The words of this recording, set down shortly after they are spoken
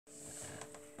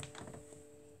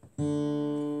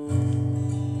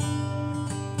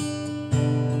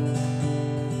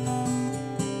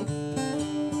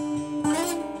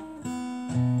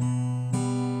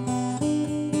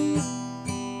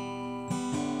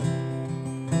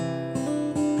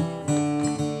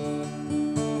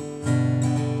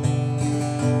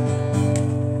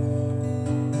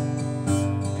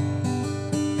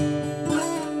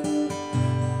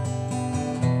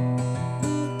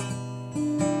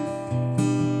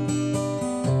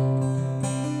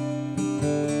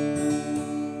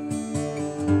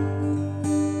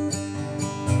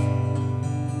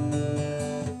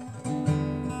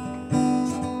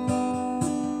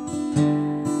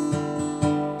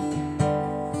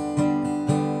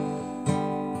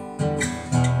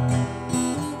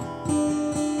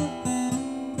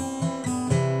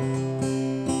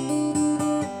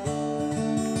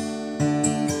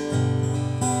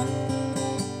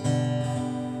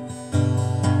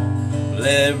Well,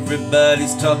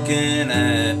 everybody's talking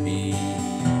at me.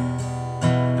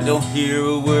 I don't hear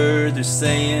a word they're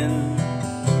saying,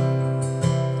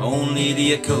 only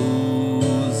the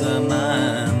echoes of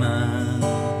my mind.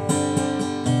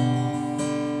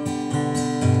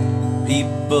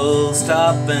 People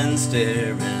stop and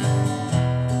staring,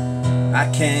 I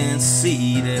can't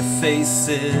see their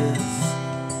faces,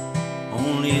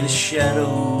 only the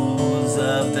shadows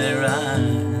of their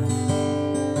eyes.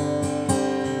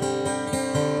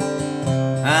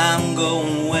 I'm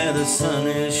going where the sun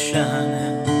is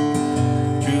shining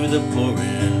through the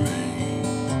pouring rain,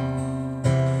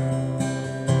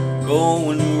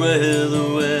 going where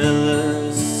the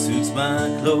weather suits my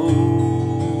clothes,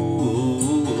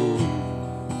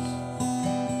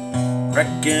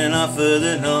 cracking off of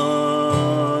the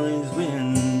northeast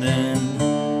wind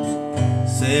and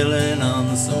sailing on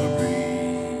the summer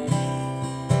breeze,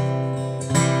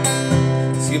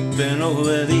 skipping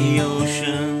over the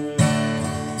ocean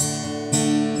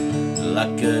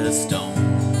like a stone.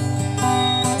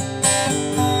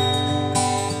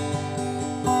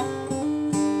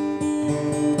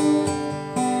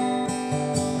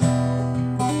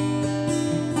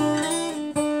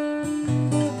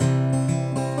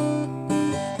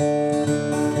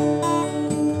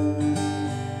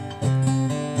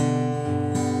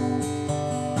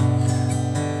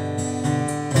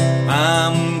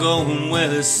 I'm going where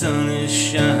the sun is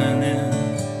shining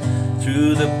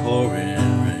through the pouring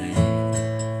rain,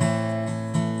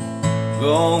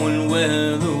 going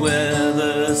where the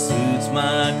weather suits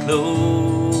my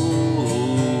clothes,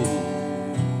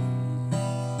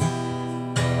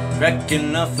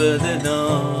 cracking off of the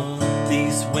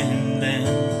northeast wind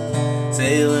and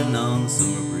sailing on the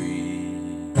summer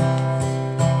breeze,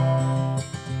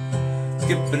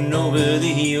 skipping over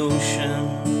the ocean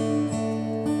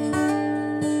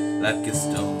like a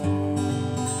stone.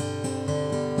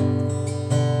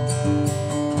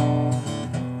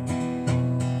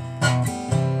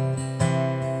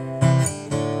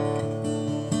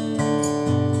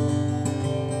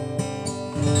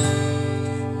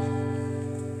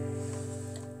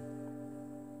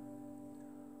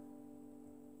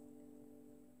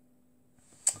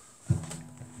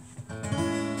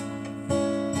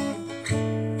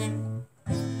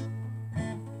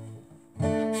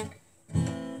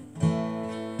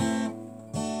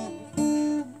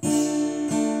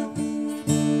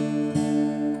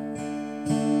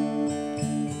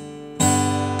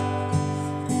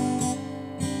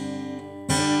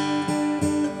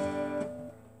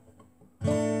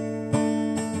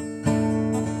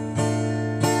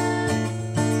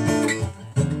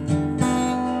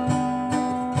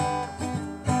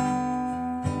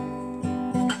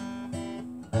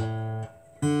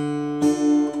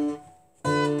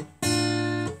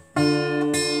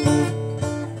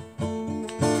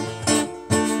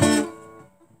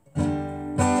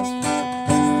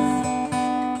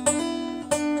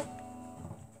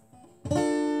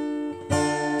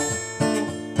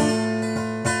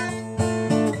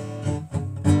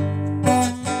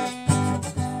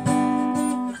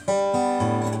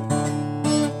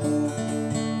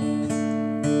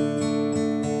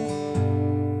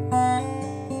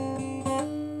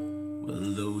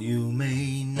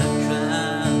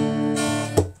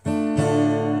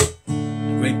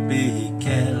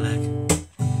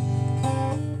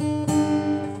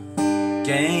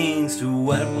 Gangsta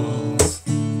white walls,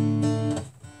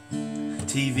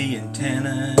 TV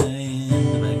antenna in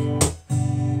the back.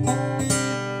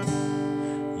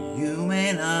 You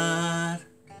may not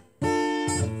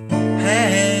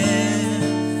have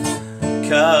a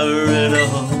car at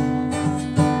all,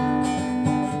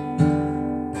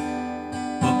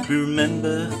 but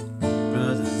remember,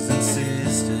 brothers and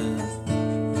sisters,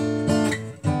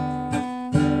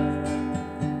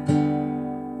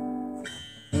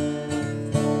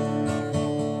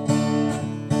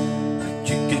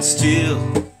 still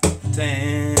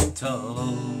stand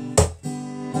tall.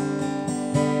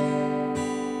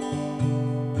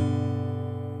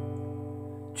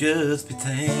 Just be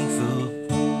thankful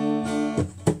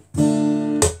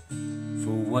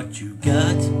for what you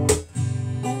got.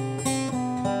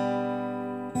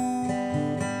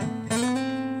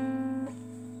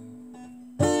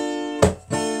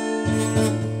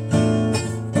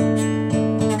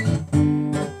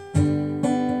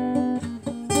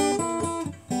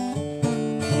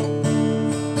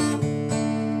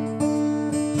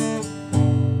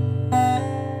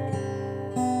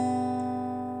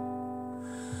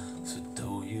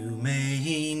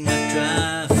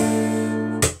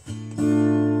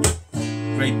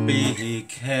 Great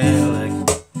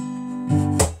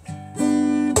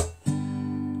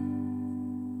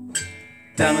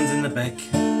Diamonds in the back,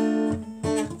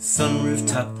 sunroof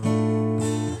top,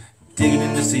 digging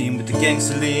in the scene with the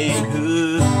gangsta lean.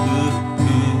 Ooh, ooh,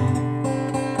 ooh.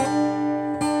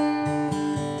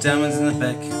 Diamonds in the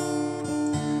back,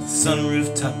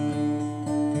 sunroof top,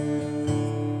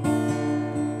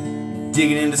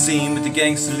 digging in the scene with the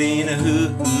gangsta lean.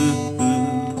 Ooh, ooh, ooh.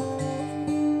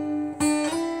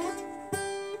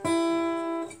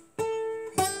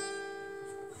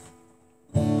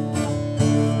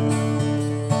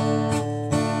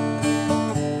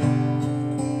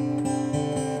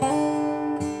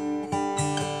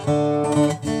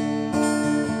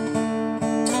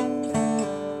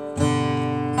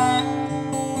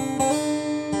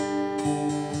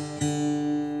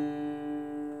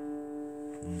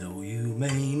 Though you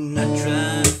may not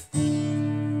drive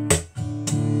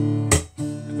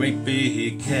a great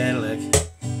big Cadillac,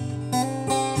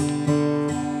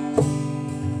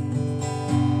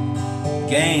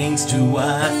 gangsta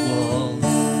white walls,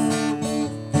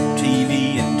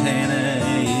 TV antenna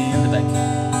in the back.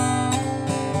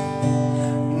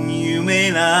 You may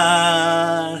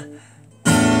not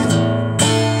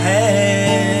have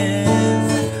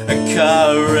a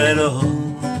car at all,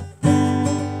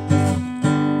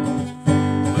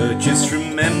 but just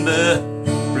remember,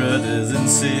 brothers and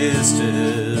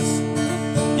sisters,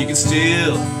 you can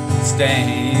still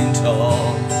stand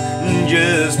tall and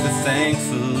just be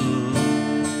thankful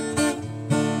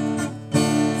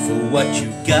for what you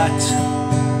got.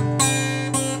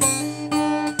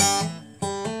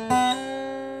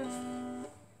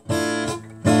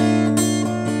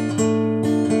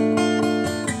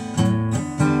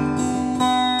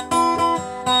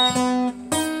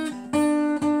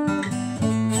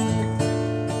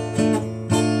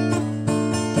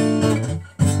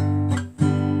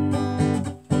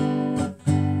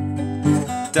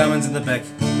 Diamonds in the back,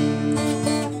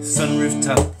 sunroof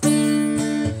top,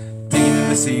 digging in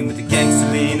the scene with the gangsta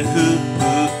lean. Ooh,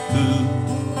 ooh,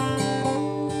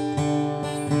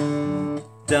 ooh.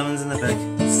 Diamonds in the back,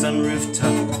 sunroof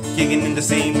top, gigging in the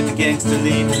scene with the gangsta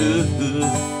lean. Ooh, ooh, ooh.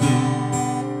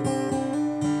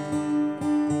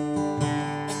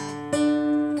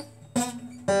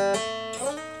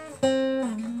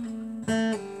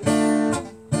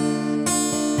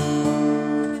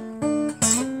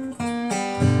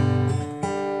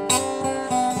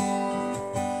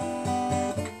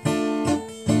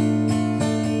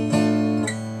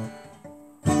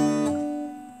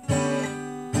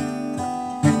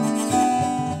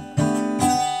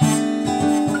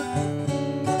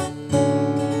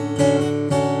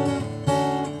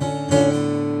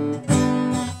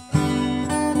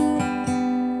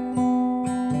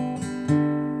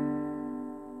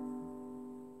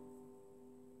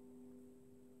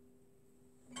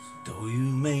 Though you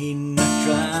may not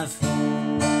drive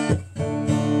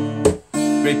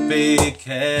great big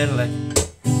Cadillac,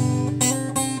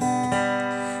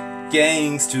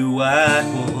 gangsta white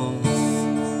walls,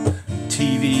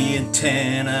 TV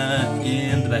antenna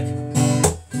in the back.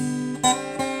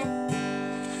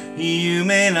 You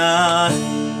may not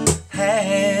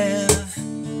have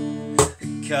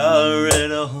a car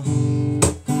at all,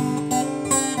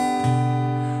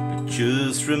 but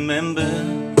just remember,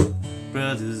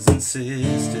 brothers and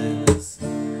sisters,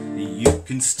 you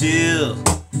can still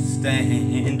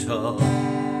stand tall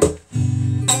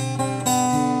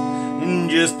and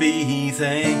just be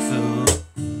thankful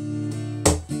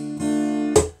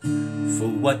for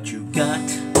what you got.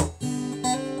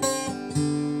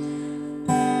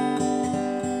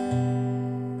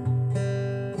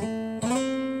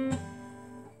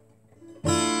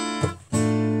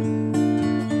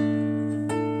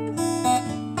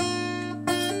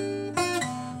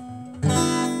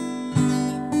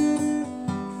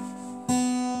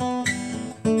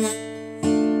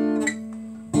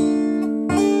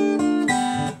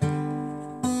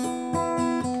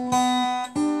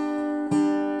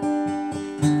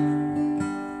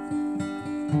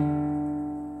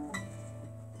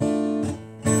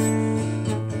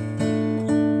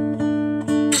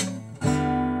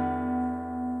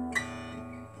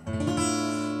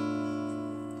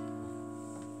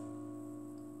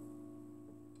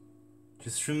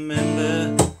 Just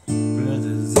remember,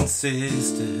 brothers and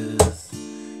sisters,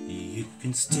 you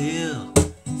can still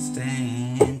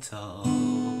stand tall.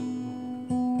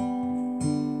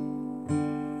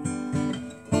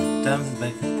 Diamonds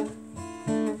back,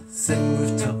 second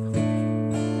rooftop,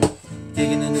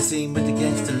 digging in the scene with the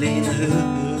gangsta lean.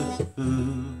 Ooh, ooh.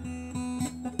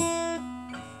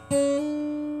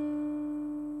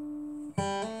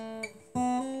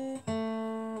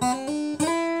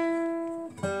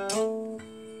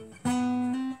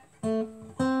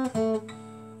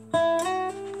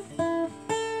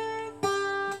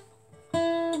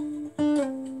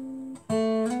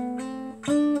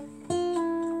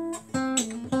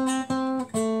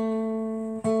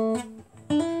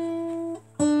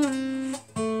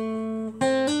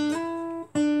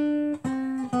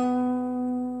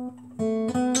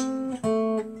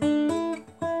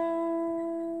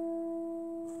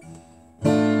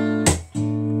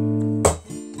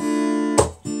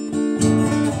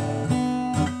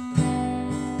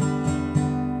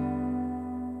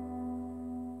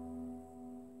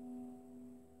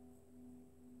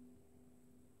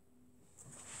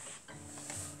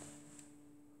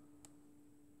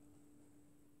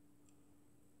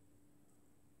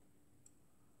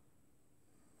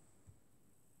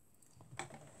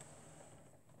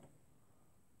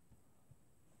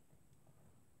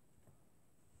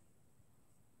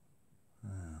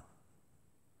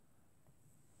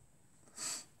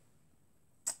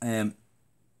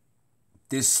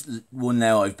 This one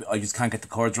now, I just can't get the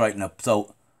chords right enough,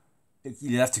 so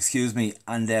you'll have to excuse me.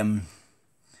 And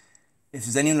if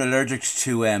there's anyone allergic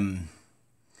to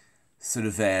sort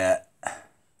of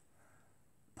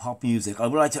pop music,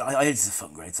 it's a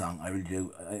fucking great song. I really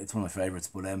do. It's one of my favourites.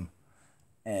 But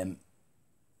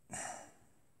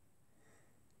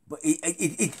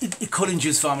it could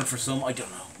induce vomit for some. I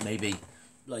don't know. Maybe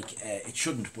it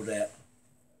shouldn't. But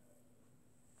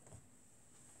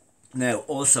now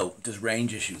also there's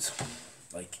range issues.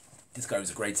 Like, this guy was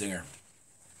a great singer,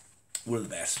 one of the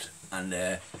best, and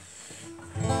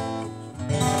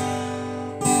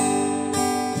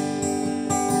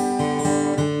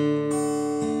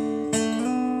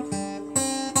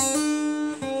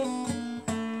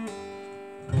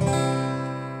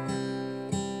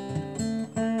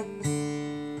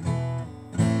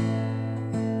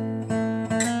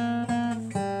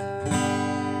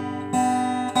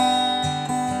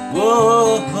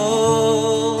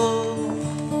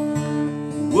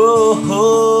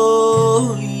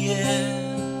whoa,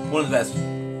 yeah. One of the best.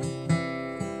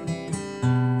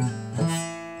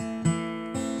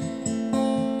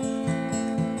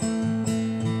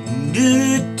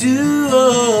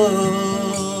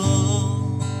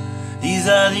 These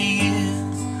are the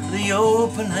years of the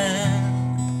open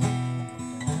hand,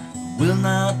 will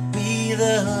not be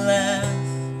the last.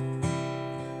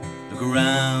 Look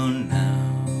around now.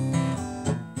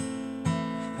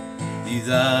 These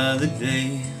are the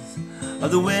days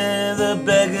of the weather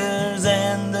beggars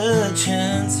and the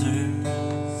chancers.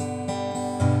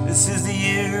 This is the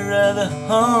year of the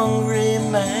hungry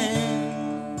man.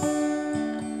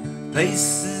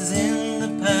 Places in the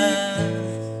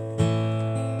past,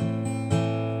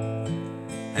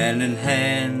 hand in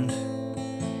hand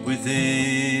with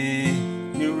ignorance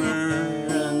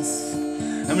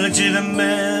and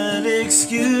legitimate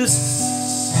excuse.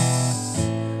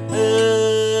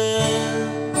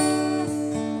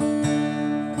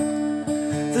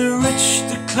 The rich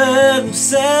declare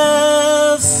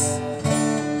themselves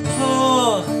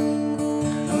poor,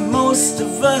 and most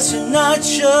of us are not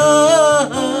sure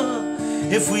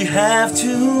if we have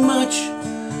too much,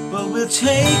 but we'll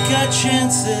take our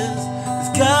chances, 'cause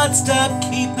God stopped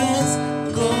keeping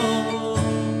score.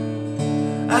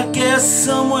 I guess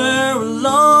somewhere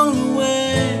along the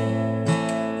way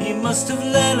He must have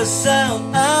let us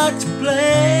out to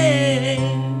play,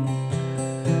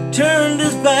 turned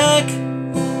His back,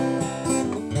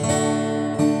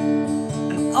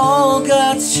 and all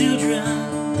God's children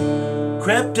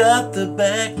crept out the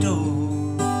back door.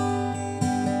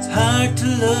 It's hard to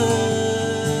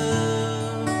love,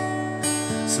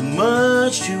 so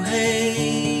much to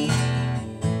hate,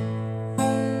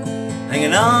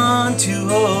 hanging on to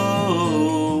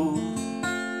hope.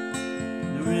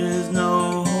 There is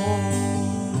no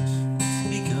hope to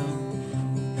speak of.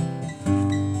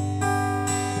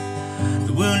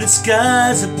 The wounded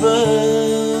skies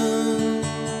above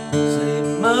say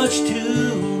much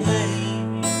too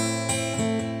late,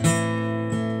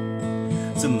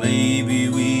 so maybe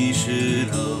we should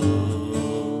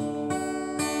all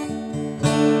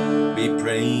be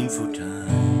praying for time.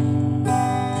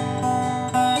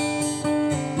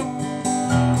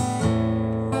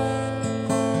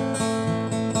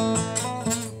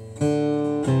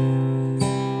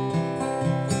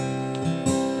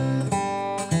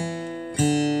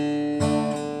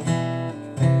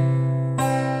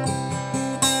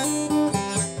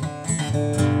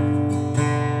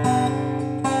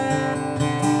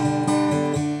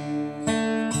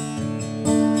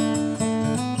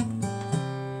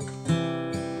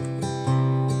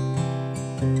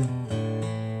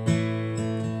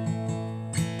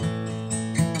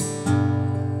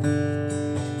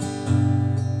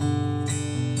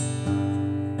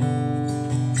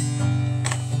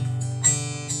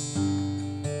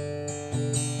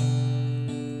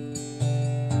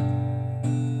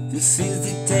 This is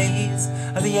the days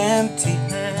of the empty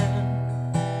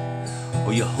hand,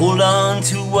 or you hold on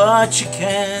to what you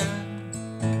can,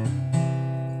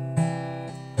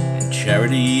 and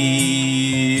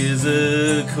charity is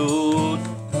a coat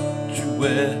you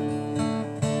wear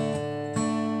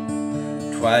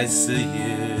twice a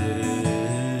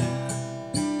year.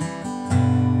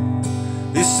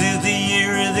 This is the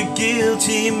year of the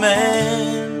guilty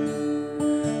man.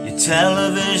 Your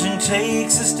television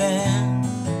takes a stand,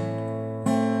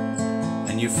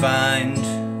 you find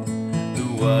that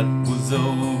what was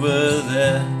over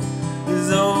there is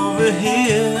over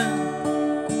here.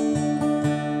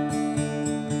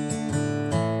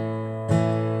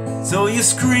 So you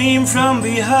scream from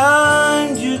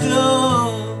behind your door,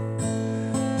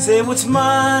 Say what's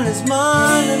mine is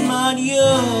mine and mine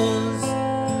yours.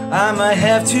 I might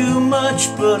have too much,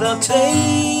 but I'll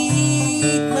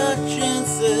take my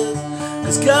chances,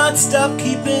 'cause God stopped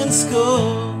keeping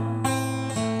score.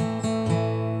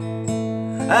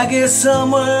 I guess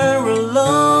somewhere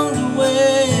along the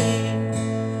way,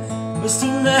 Mr.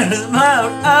 Man is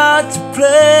out to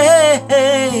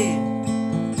play.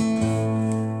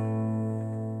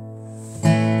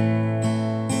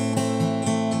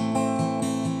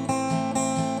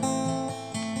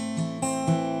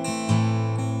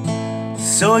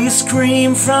 So you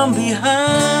scream from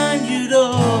behind your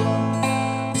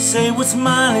door, say what's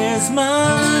mine is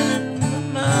mine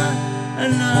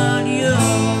and not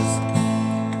yours.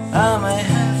 I might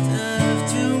have to have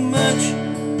too much,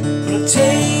 but I'll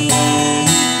take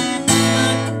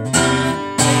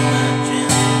my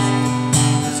chances,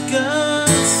 'cause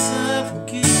God's up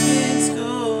keeping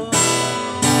score.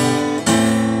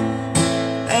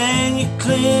 And you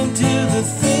cling to the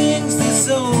things they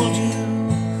sold you.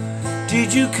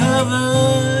 Did you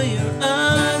cover your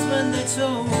eyes when they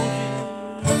told you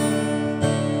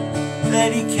that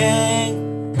he can't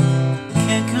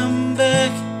come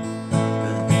back?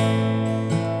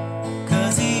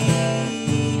 'Cause he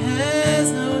has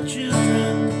no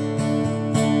children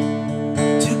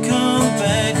to come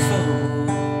back for.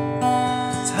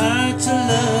 It's hard to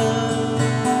love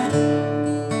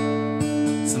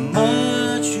so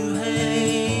much you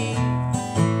hate,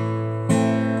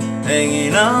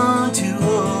 hanging on.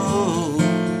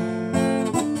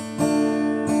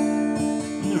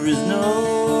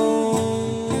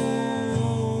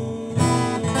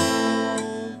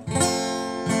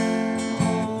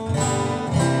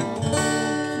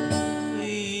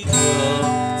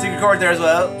 Chord there as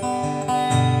well,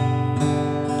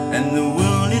 and the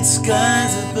wounded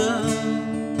skies above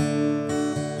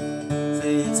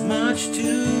say it's much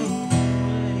too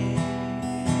late.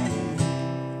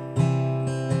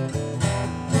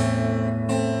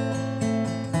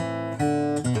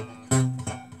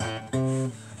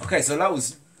 Okay, so that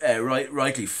was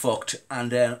rightly fucked,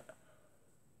 and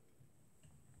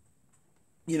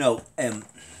you know,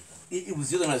 it was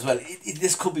the other one as well.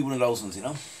 This could be one of those ones, you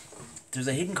know. There's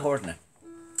a hidden chord in it,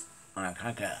 and I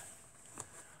can't get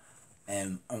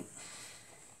it.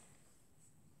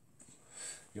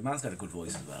 Your man's got a good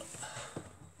voice as well.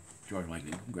 George might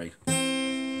be great.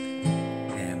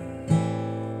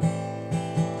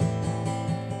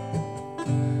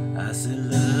 I said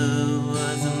love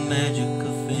was a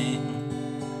magical thing.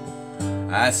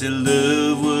 I said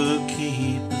love would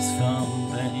keep us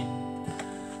from pain.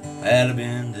 I'd have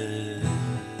been dead.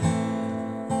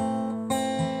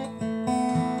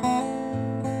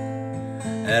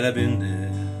 Had I been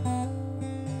there,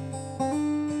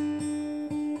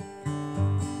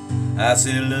 I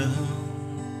said love,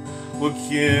 what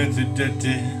can't it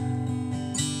do?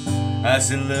 I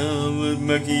said love was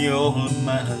murky all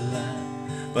my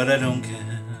life, but I don't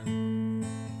care.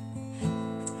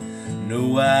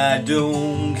 No, I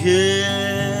don't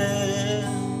care.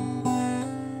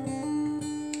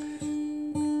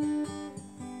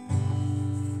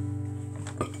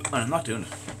 And I'm not doing it.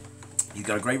 He's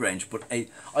got a great range, but I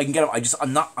can get him.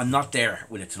 I'm not there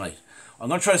with it tonight. I'm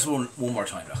gonna try this one more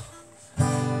time though.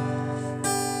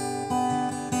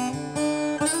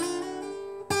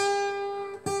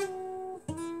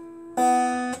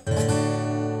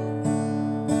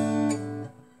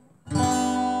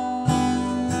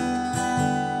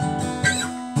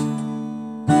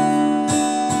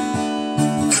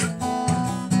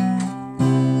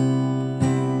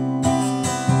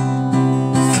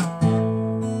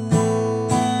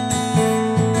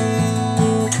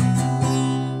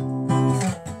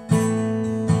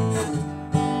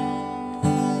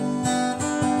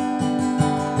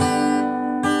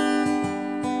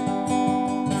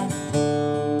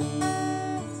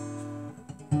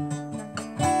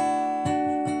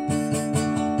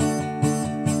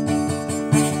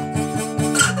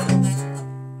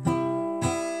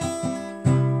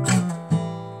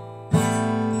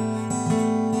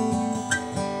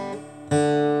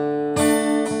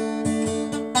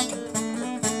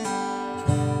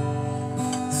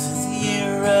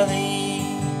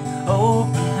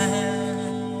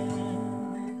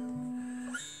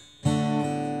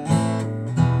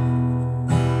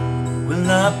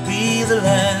 Not be the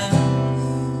last.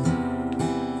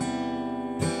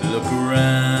 Look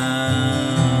around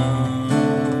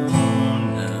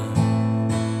now.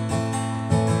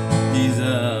 These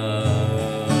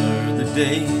are the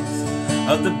days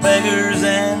of the beggars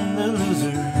and the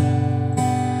losers.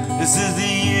 This is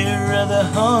the year of the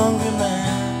hungry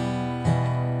man.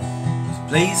 There's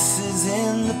places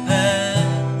in the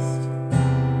past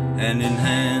hand in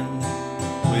hand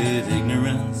with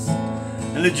ignorance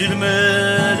and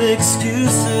legitimate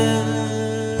excuses.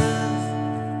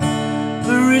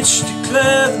 The rich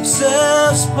declare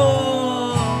themselves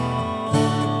poor,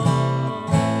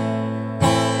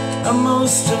 and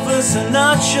most of us are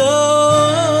not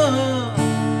sure.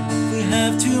 If we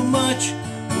have too much,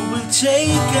 we will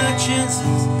take our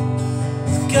chances.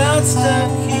 God stop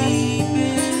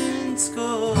keeping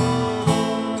score.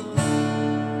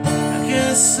 I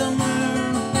guess somewhere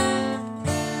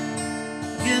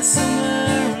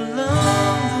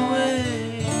along the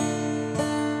way,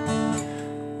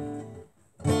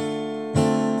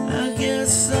 I guess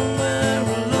somewhere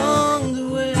along the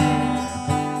way,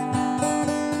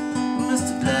 must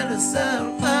have let us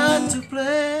out to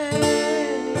play.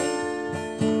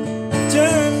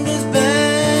 Turned his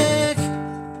back,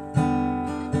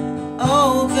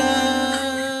 oh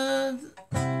God,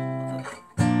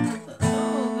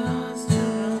 oh God's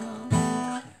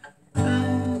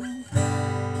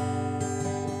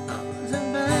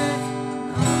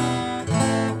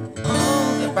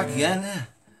back again there.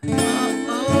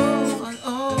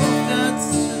 Oh, God's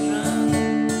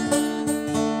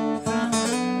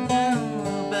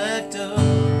from back door.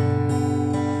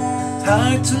 It's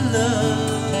hard to love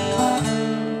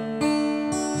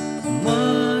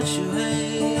much you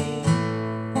hate,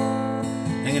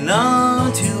 hanging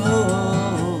on too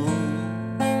old.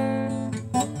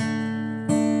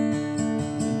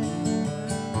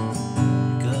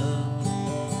 Go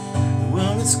the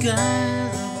world and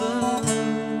skies above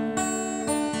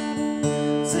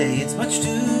say it's much too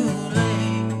late.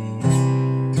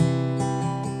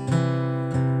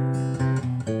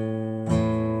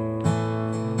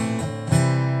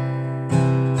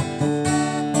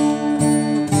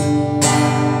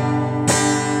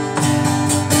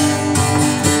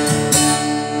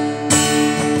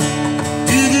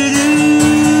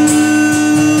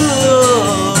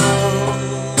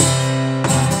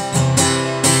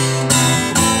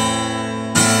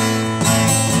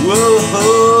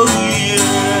 Whoa, yeah.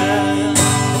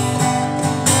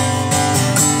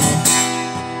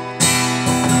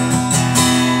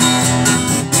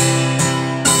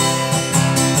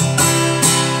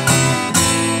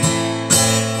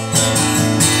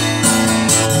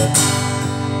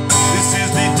 This is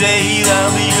the day of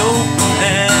the open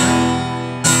hand,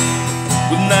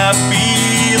 will not be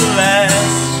the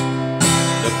last.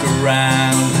 Look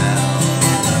around now.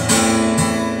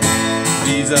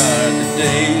 These are the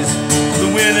days, the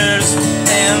winners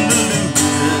and the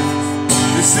losers.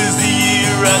 This is the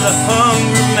year of the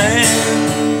hungry man.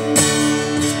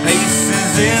 His pace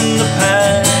is in the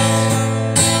past,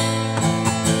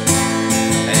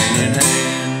 hand in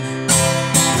hand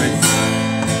with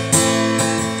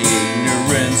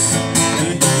ignorance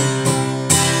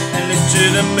and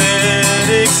legitimate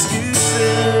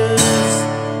excuses.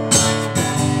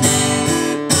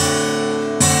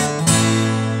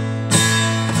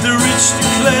 The rich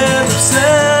declare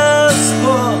themselves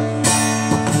poor,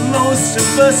 most of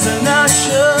us are not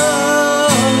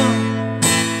sure.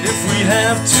 If we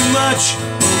have too much,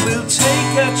 we'll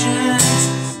take our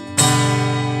chances.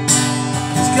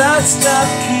 Cause God stop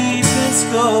keeping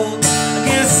score. I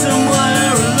guess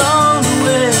somewhere along the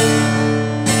way,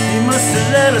 He must have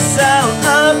let us out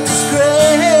of this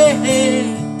grave.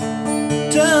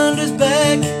 Turned His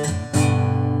back,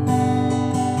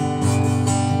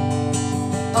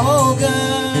 oh God,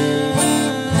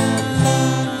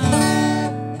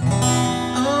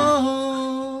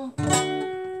 oh,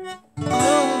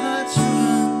 that's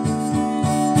right.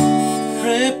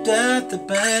 Crept out the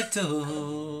back door.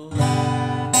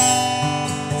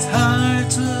 It's hard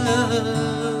to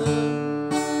love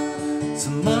so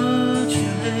much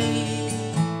you hate,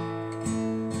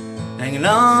 hanging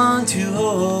on too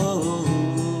old.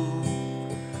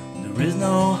 There is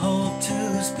no hope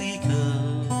to speak of.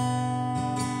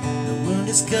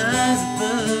 The skies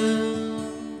above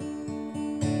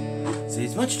say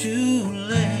it's much too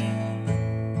late.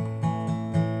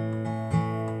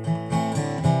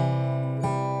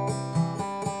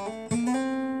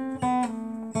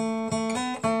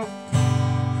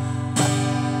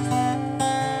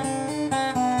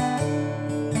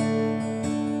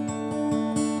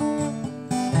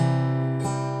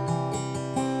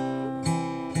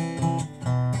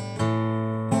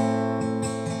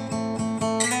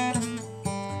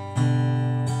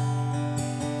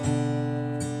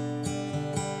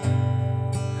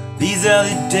 These are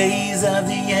the days of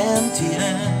the empty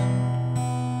hand.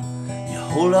 You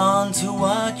hold on to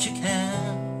what you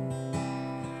can,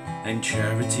 and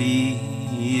charity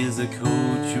is a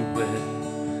coat you wear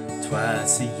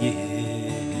twice a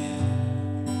year.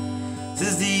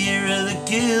 'tis the year of the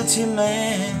guilty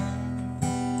man.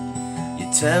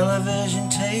 Your television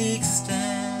takes a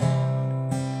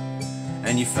stand,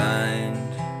 and you find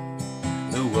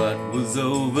that what was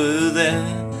over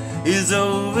there is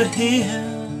over here.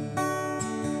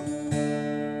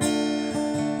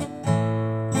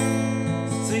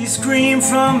 So you scream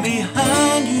from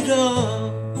behind your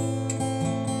door,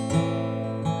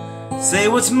 say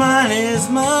what's mine is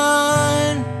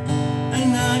mine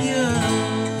and not yours.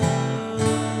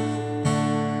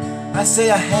 I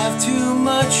say I have too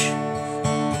much,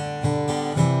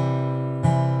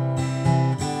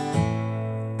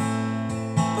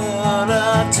 but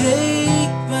I'll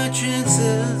take my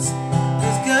chances,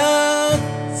 'cause God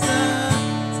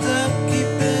stop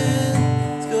keeping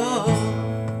score.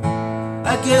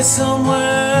 I guess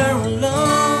somewhere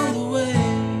along the way,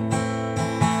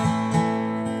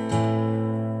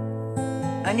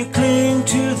 and you cling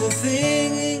to the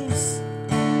things.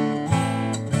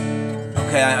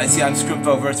 Okay, I see I'm screwing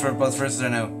both verses there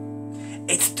now.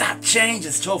 It's that change,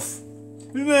 it's tough.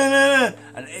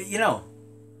 And you know,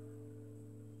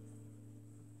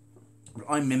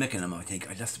 I'm mimicking him, I think.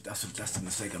 That's the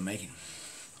mistake I'm making.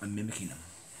 I'm mimicking him.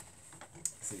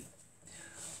 See,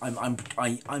 I'm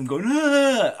going.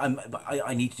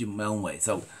 I need to do my own way.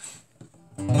 So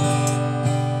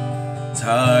it's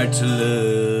hard to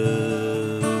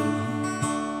love.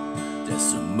 There's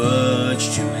so much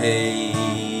to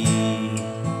hate,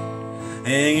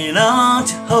 hanging on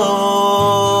to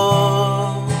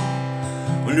hope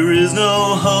when there is no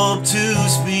hope to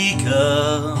speak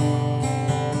of.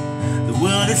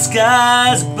 The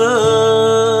skies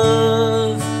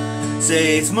above say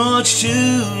it's much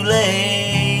too late.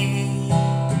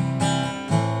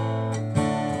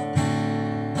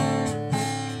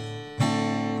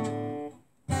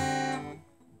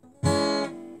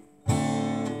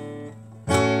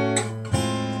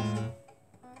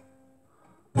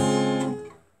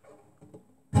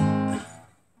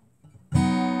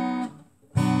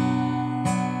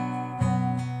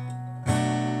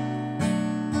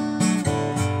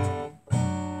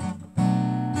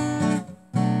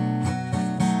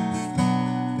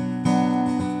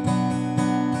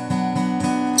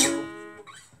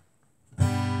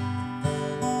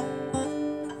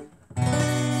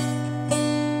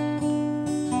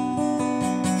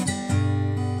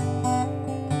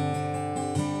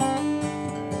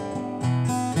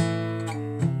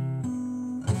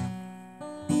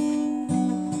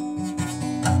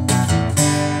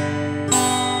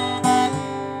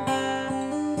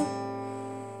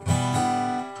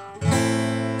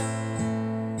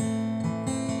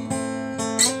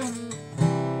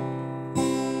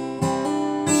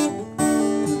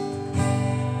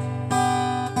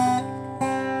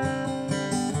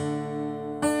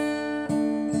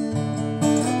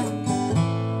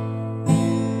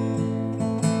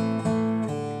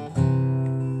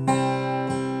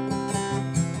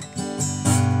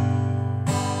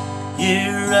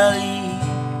 You're ready,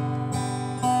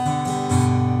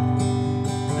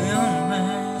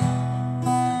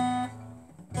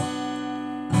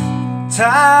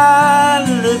 tired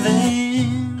of living.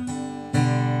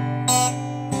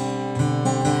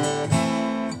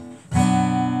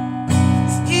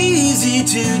 It's easy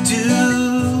to do,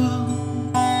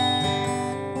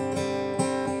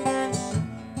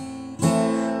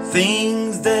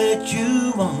 things that you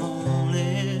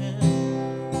wanted,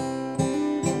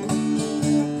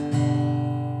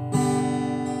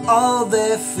 all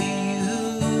there for you.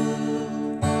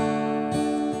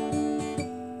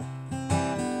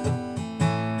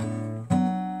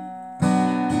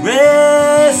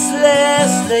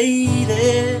 Restless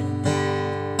lady,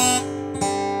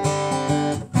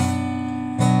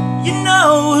 you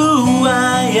know who I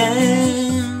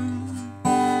am.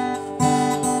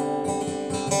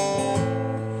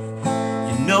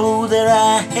 You know that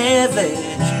I have let you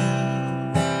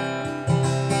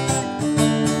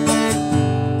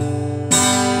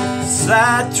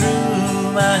slide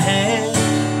through my hands.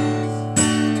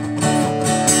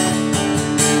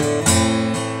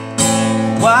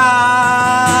 Wild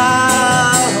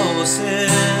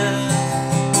horses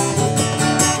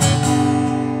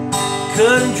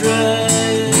couldn't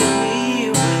drag me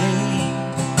away.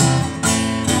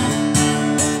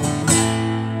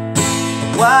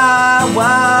 Wild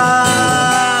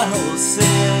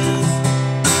horses,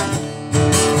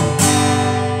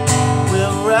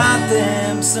 we'll ride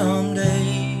them someday.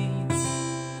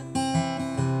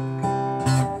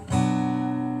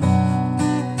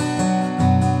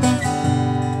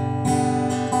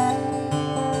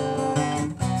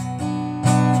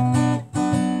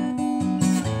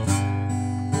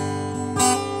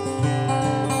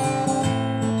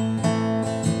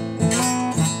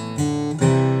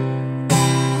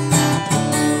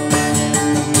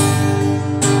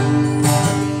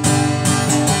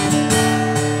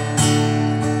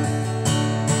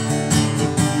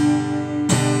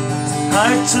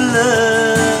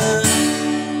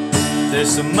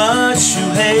 so much to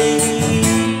hate,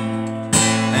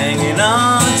 hanging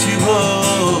on to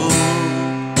hope,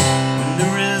 and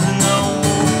there is no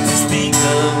to speak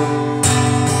of.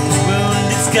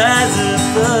 Wounded skies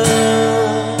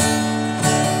above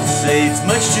say it's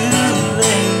much too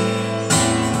late.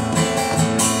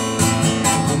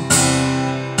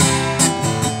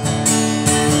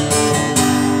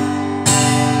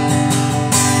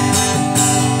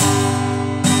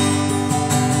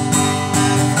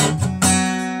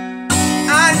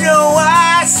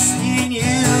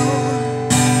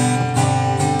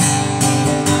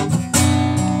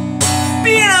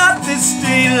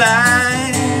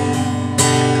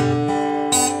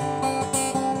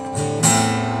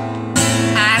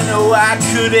 I know I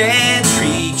couldn't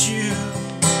treat you,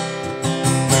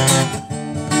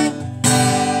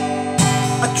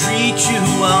 I treat you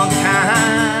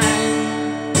unkind.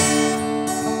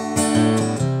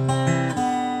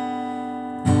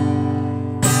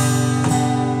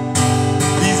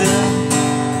 These are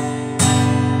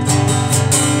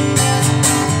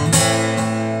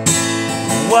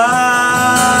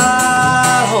wild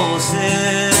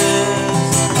horses,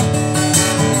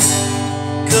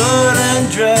 couldn't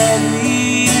drag me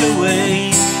away.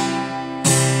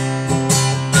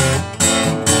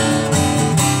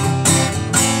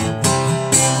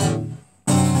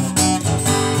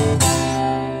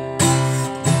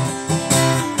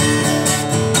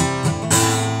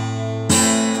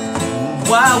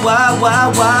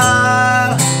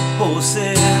 Wild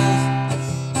horses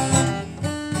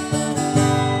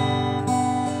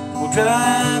will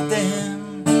drive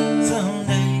them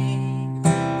someday.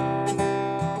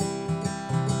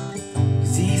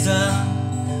 'Cause these are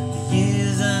the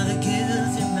years of the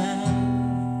guilty man.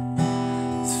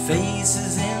 His face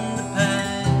is in the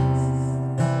past.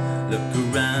 Look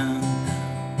around,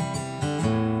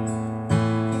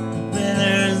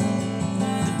 winners,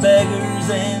 the beggars,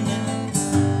 and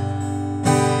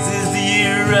this is the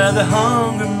year of the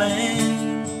hungry man.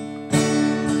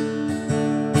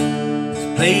 His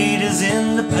plate is in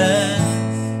the past,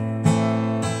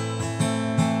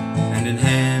 hand in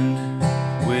hand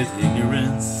with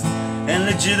ignorance and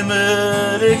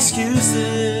legitimate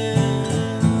excuses.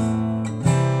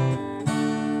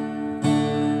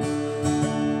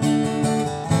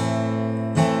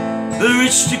 The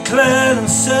rich declare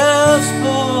themselves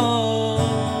poor,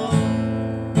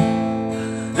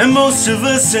 and most of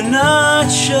us are not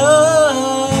sure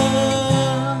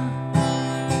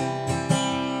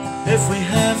if we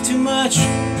have too much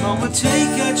or we'll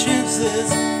take our chances.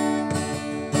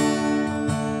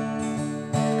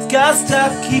 'Cause God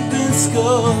stopped keeping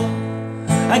score.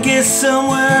 I guess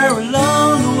somewhere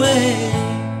along the way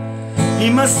He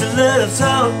must have let us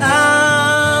all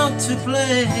out to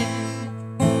play.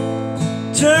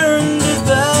 Turned His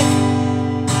back,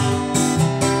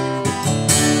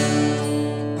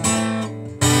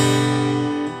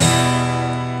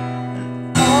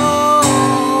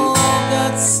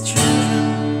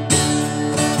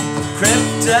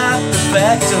 out the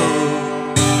back door.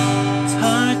 It's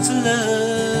hard to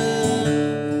love,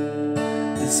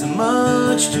 there's so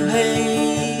much to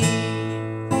hate,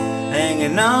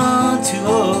 hanging on to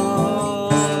hope.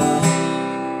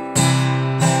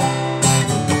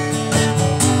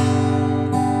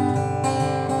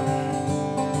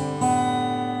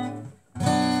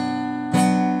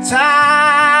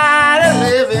 Tired of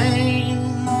living,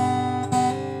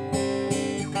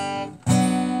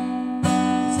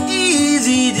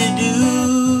 easy to do.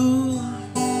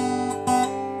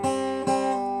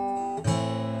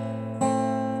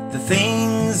 The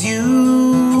things you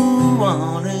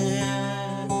wanted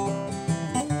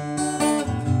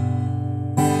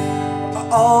are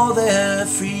all there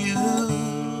for you.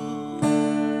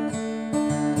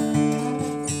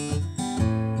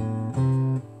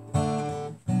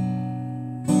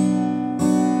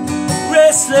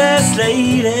 Restless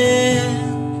lady,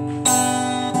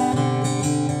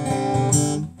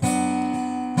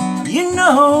 you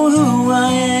know who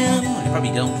I am. You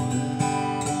probably don't.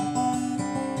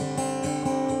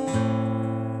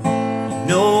 You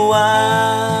know I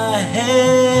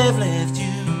have left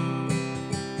you.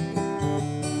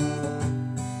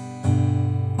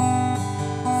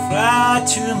 Fly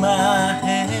to my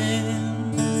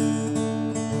hands.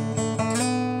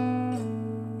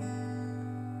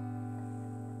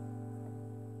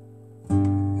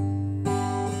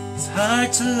 It's hard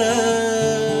to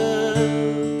love,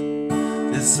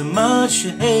 there's so much to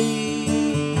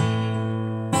hate,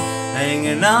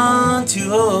 hanging on to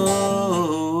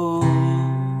hope.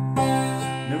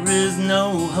 There is no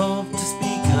hope to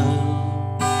speak of.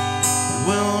 The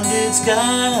wounded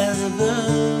skies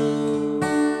above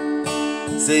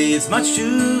say it's much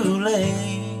too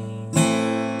late.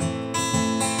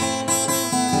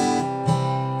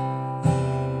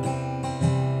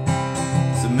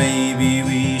 So maybe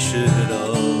we should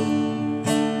all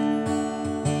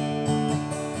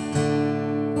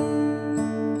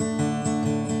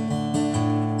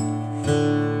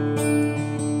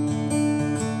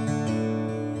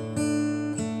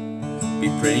be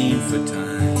praying for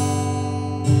time.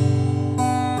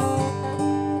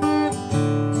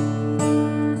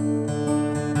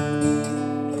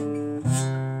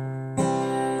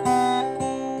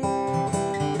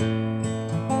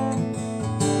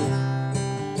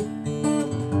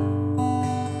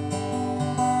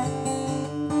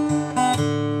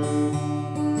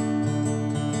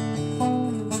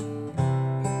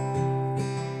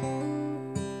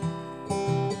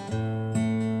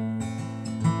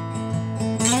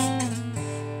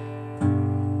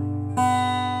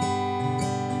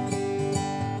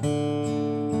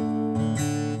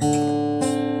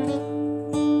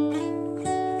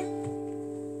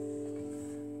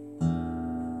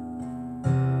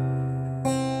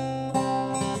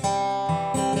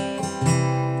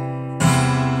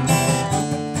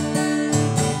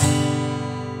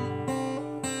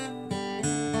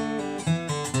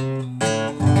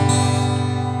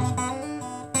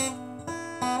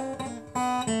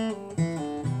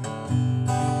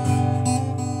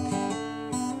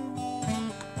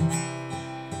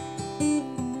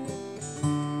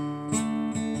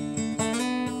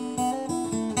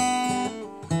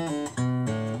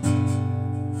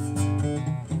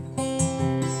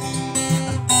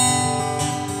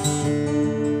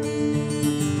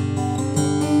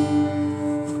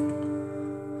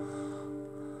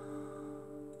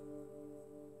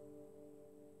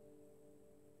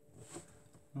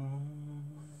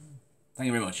 Thank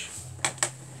you very much.